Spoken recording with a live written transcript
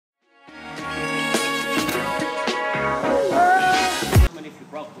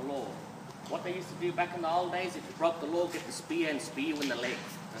What they used to do back in the old days, if you broke the law, get the spear and spear you in the leg.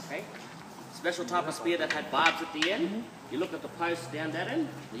 Okay? Special type of spear that had barbs at the end. You look at the post down that end,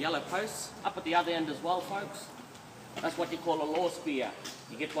 the yellow posts, up at the other end as well, folks. That's what you call a law spear.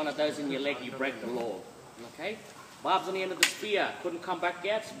 You get one of those in your leg, you break the law. Okay? Barbs on the end of the spear, couldn't come back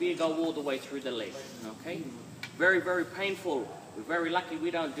out, spear go all the way through the leg. Okay? Very, very painful. We're very lucky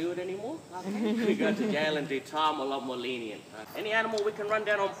we don't do it anymore. Okay? We go to jail and do time a lot more lenient. Any animal we can run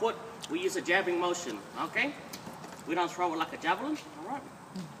down on foot, we use a jabbing motion. Okay? We don't throw it like a javelin. Alright?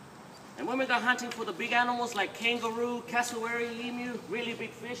 And when we go hunting for the big animals like kangaroo, cassowary, emu, really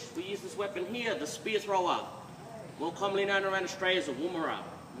big fish, we use this weapon here, the spear thrower. More commonly known around Australia as a woomera.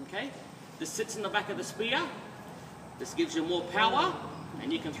 Okay? This sits in the back of the spear. This gives you more power,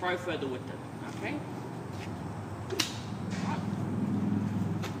 and you can throw further with it. Okay? Right.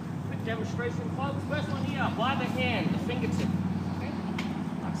 Quick demonstration, folks. First one here, by the hand, the fingertip. Okay?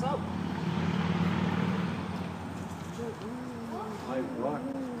 Like so.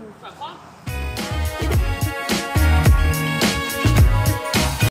 Right.